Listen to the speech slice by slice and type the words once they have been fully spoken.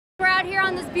We're out here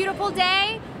on this beautiful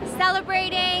day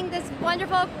celebrating this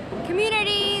wonderful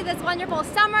community, this wonderful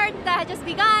summer that had just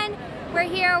begun.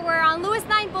 We're on Lewis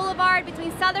 9 Boulevard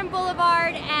between Southern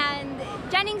Boulevard and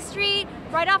Jennings Street,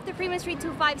 right off the Freeman Street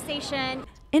 25 station.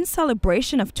 In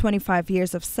celebration of 25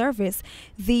 years of service,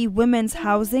 the Women's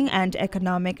Housing and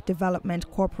Economic Development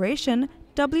Corporation,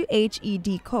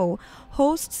 WHED Co.,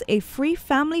 hosts a free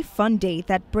family fun day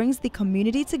that brings the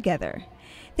community together.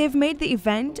 They've made the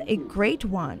event a great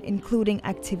one, including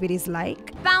activities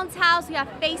like bounce house, we have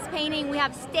face painting, we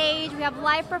have stage, we have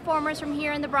live performers from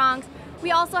here in the Bronx.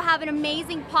 We also have an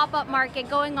amazing pop-up market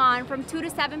going on from 2 to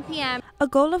 7 p.m. A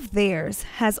goal of theirs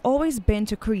has always been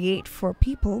to create for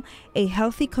people a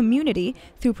healthy community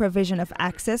through provision of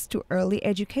access to early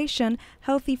education,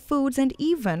 healthy foods, and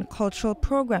even cultural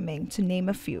programming, to name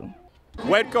a few.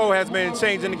 WHED has been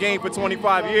changing the game for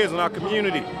 25 years in our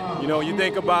community. You know, you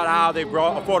think about how they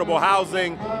brought affordable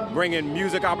housing, bringing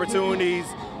music opportunities,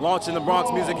 launching the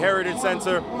Bronx Music Heritage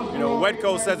Center. You know,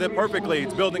 WHED says it perfectly.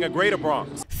 It's building a greater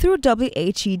Bronx. Through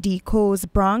WHED Co.'s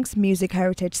Bronx Music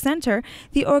Heritage Center,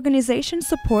 the organization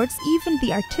supports even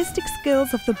the artistic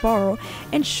skills of the borough,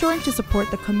 ensuring to support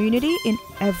the community in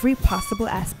every possible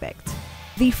aspect.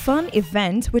 The fun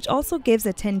event, which also gives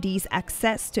attendees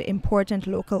access to important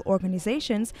local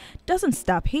organizations, doesn't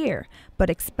stop here, but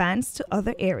expands to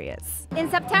other areas. In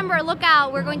September, look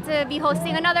out, we're going to be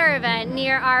hosting another event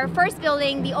near our first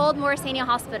building, the old Morrisania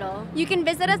Hospital. You can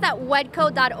visit us at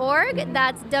wedco.org,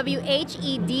 that's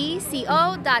WHEDCO.org.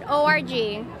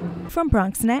 From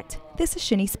BronxNet, this is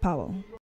Shanice Powell.